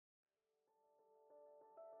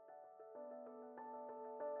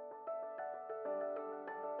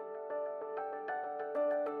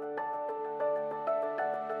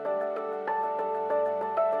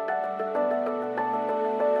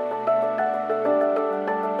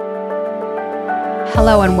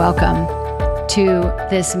Hello and welcome to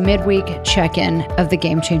this midweek check-in of the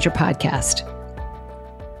Game Changer podcast.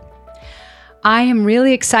 I am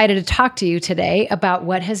really excited to talk to you today about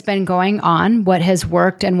what has been going on, what has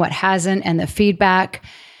worked and what hasn't, and the feedback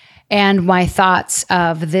and my thoughts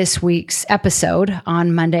of this week's episode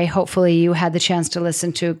on Monday. Hopefully you had the chance to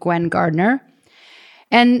listen to Gwen Gardner.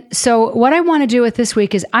 And so what I want to do with this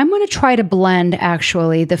week is I'm going to try to blend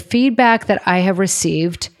actually the feedback that I have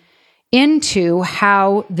received into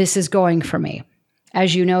how this is going for me.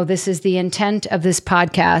 As you know, this is the intent of this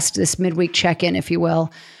podcast, this midweek check-in, if you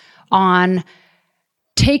will, on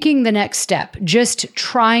taking the next step, just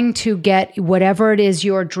trying to get whatever it is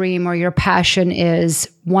your dream or your passion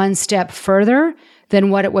is one step further than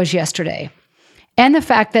what it was yesterday. And the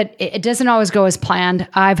fact that it doesn't always go as planned.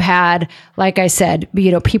 I've had, like I said,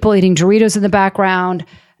 people eating Doritos in the background,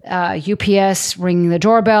 UPS ringing the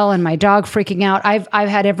doorbell and my dog freaking out. I've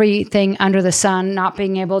had everything under the sun, not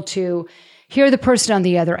being able to hear the person on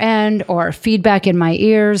the other end or feedback in my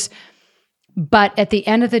ears. But at the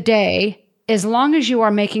end of the day, as long as you are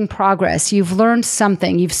making progress, you've learned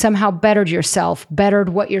something, you've somehow bettered yourself, bettered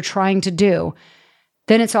what you're trying to do,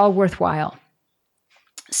 then it's all worthwhile.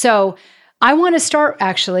 So I want to start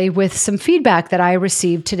actually with some feedback that I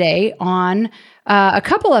received today on a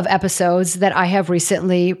couple of episodes that I have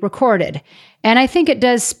recently recorded. And I think it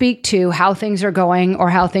does speak to how things are going or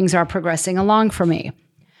how things are progressing along for me.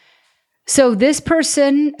 So this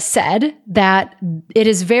person said that it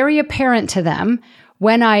is very apparent to them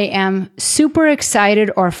when I am super excited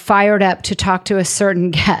or fired up to talk to a certain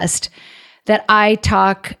guest that I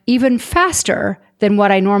talk even faster than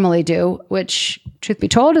what I normally do, which, truth be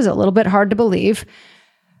told, is a little bit hard to believe,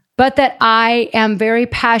 but that I am very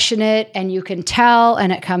passionate and you can tell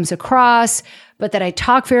and it comes across, but that I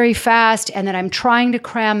talk very fast and that I'm trying to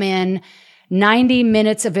cram in 90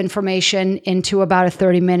 minutes of information into about a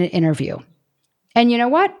 30-minute interview. And you know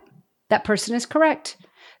what? That person is correct.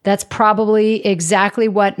 That's probably exactly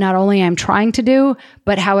what not only I'm trying to do,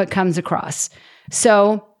 but how it comes across.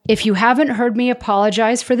 So if you haven't heard me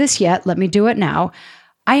apologize for this yet, let me do it now.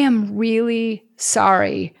 I am really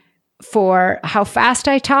sorry for how fast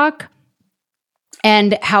I talk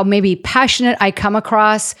and how maybe passionate I come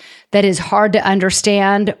across that is hard to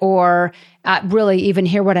understand or really even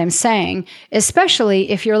hear what I'm saying, especially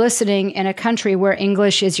if you're listening in a country where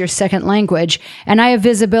English is your second language. And I have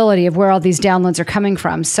visibility of where all these downloads are coming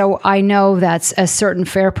from. So I know that's a certain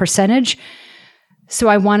fair percentage. So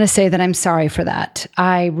I want to say that I'm sorry for that.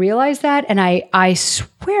 I realize that, and I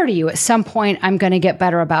swear to you, at some point, I'm going to get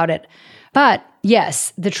better about it. But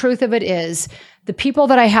yes, the truth of it is, the people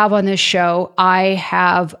that I have on this show, I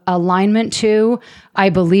have alignment to, I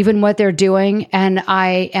believe in what they're doing, and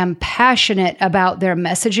I am passionate about their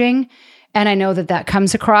messaging. And I know that that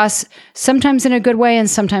comes across sometimes in a good way and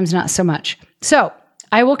sometimes not so much. So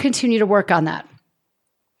I will continue to work on that.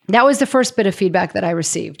 That was the first bit of feedback that I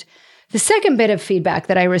received. The second bit of feedback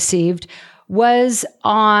that I received was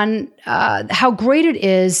on how great it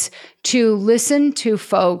is to listen to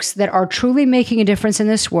folks that are truly making a difference in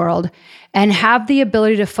this world and have the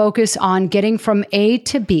ability to focus on getting from A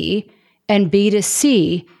to B and B to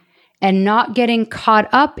C and not getting caught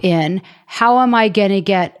up in how am I going to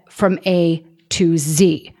get from A to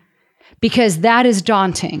Z, because that is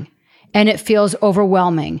daunting and it feels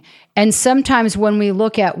overwhelming. And sometimes when we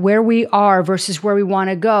look at where we are versus where we want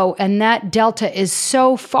to go, and that delta is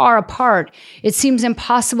so far apart, it seems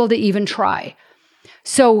impossible to even try.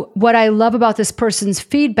 So what I love about this person's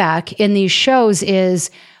feedback in these shows is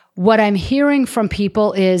what I'm hearing from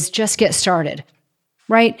people is just get started,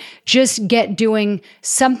 right? Just get doing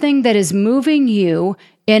something that is moving you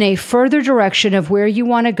in a further direction of where you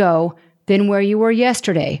want to go than where you were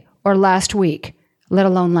yesterday or last week, let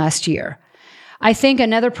alone last year. I think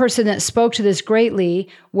another person that spoke to this greatly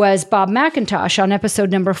was Bob McIntosh on episode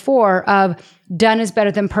number 4 of Done is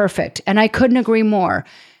Better Than Perfect. And I couldn't agree more.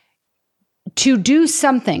 To do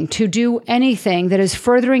something, to do anything that is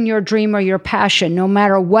furthering your dream or your passion, no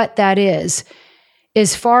matter what that is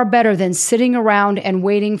far better than sitting around and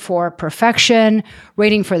waiting for perfection,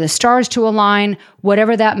 waiting for the stars to align,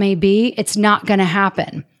 whatever that may be. It's not going to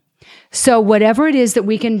happen. So whatever it is that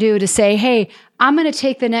we can do to say, hey, I'm going to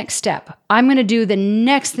take the next step. I'm going to do the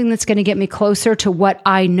next thing that's going to get me closer to what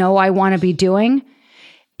I know I want to be doing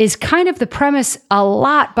is kind of the premise a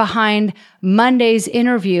lot behind Monday's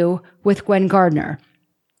interview with Gwen Gardner.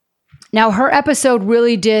 Now, her episode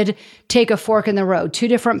really did take a fork in the road, 2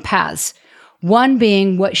 different paths. One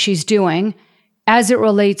being what she's doing as it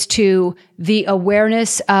relates to the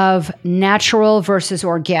awareness of natural versus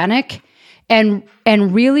organic and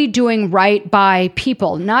really doing right by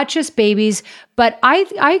people, not just babies, but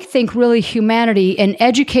I think really humanity, and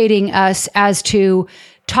educating us as to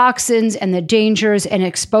toxins and the dangers and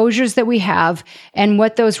exposures that we have and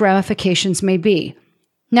what those ramifications may be.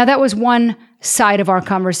 Now, that was one side of our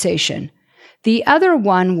conversation. The other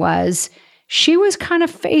one was she was kind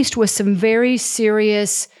of faced with some very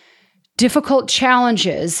serious, difficult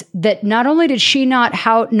challenges that not only did she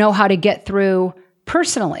not know how to get through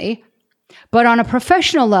personally, but on a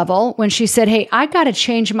professional level, when she said, hey, I got to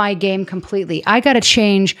change my game completely. I got to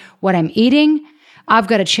change what I'm eating. I've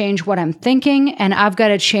got to change what I'm thinking, and I've got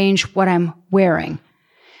to change what I'm wearing.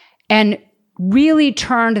 And really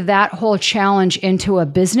turned that whole challenge into a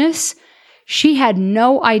business. She had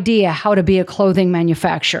no idea how to be a clothing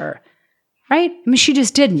manufacturer, right? I mean, she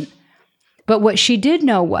just didn't. But what she did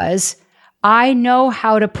know was, I know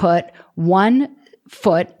how to put one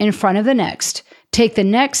foot in front of the next, take the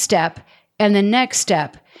next step and the next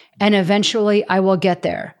step, and eventually I will get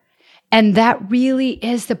there. And that really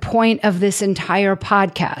is the point of this entire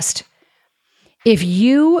podcast. If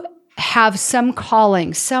you have some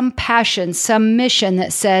calling, some passion, some mission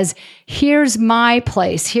that says, here's my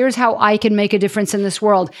place, here's how I can make a difference in this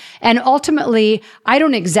world. And ultimately, I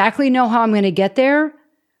don't exactly know how I'm going to get there,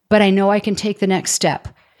 but I know I can take the next step.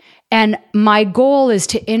 And my goal is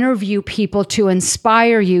to interview people to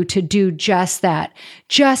inspire you to do just that.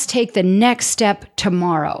 Just take the next step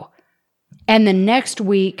tomorrow, and the next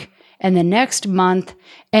week, and the next month,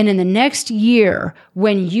 and in the next year,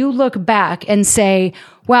 when you look back and say,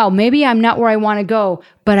 wow, maybe I'm not where I want to go,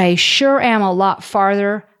 but I sure am a lot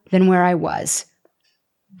farther than where I was.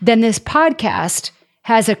 Then this podcast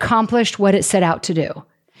has accomplished what it set out to do.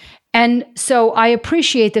 And so I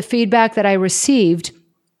appreciate the feedback that I received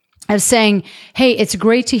of saying, hey, it's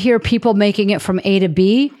great to hear people making it from A to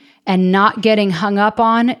B and not getting hung up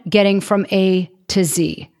on getting from A to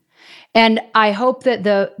Z. And I hope that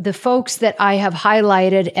the folks that I have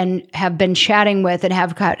highlighted and have been chatting with and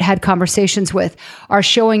have had conversations with are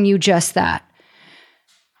showing you just that.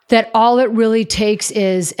 That all it really takes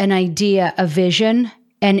is an idea, a vision,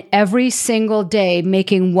 and every single day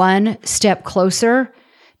making one step closer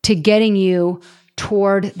to getting you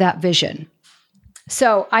toward that vision.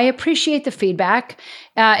 So I appreciate the feedback.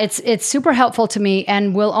 It's super helpful to me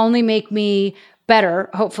and will only make me better,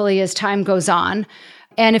 hopefully, as time goes on.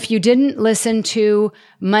 And if you didn't listen to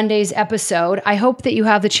Monday's episode, I hope that you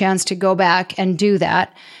have the chance to go back and do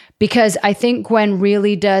that, because I think Gwen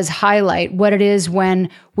really does highlight what it is when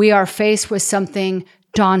we are faced with something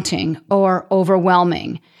daunting or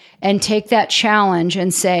overwhelming, and take that challenge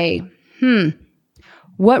and say,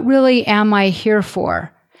 what really am I here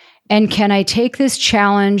for? And can I take this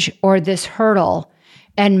challenge or this hurdle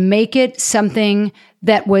and make it something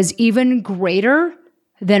that was even greater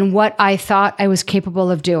than what I thought I was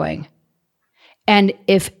capable of doing? And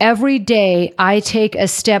if every day I take a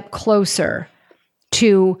step closer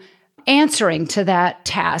to answering to that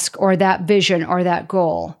task or that vision or that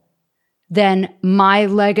goal, then my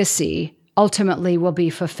legacy ultimately will be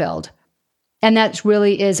fulfilled. And that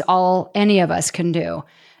really is all any of us can do.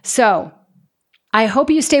 So I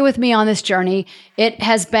hope you stay with me on this journey. It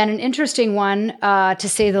has been an interesting one, to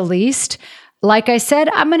say the least. Like I said,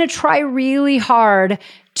 I'm going to try really hard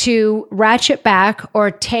to ratchet back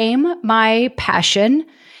or tame my passion,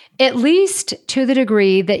 at least to the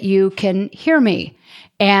degree that you can hear me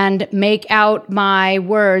and make out my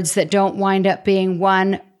words that don't wind up being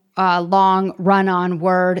one long run-on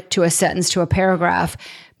word to a sentence to a paragraph.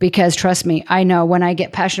 Because trust me, I know when I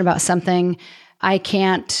get passionate about something, I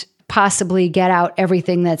can't possibly get out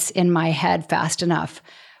everything that's in my head fast enough.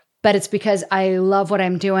 But it's because I love what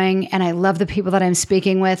I'm doing and I love the people that I'm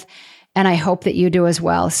speaking with, and I hope that you do as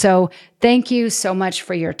well. So thank you so much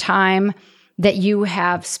for your time that you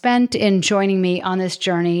have spent in joining me on this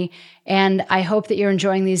journey, and I hope that you're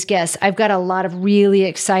enjoying these guests. I've got a lot of really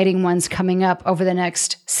exciting ones coming up over the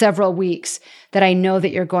next several weeks that I know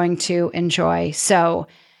that you're going to enjoy. So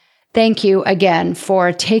thank you again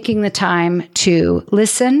for taking the time to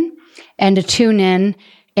listen and to tune in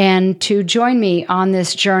and to join me on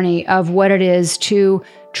this journey of what it is to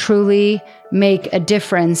truly make a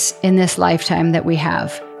difference in this lifetime that we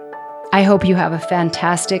have. I hope you have a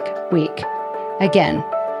fantastic week. Again,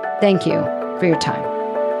 thank you for your time.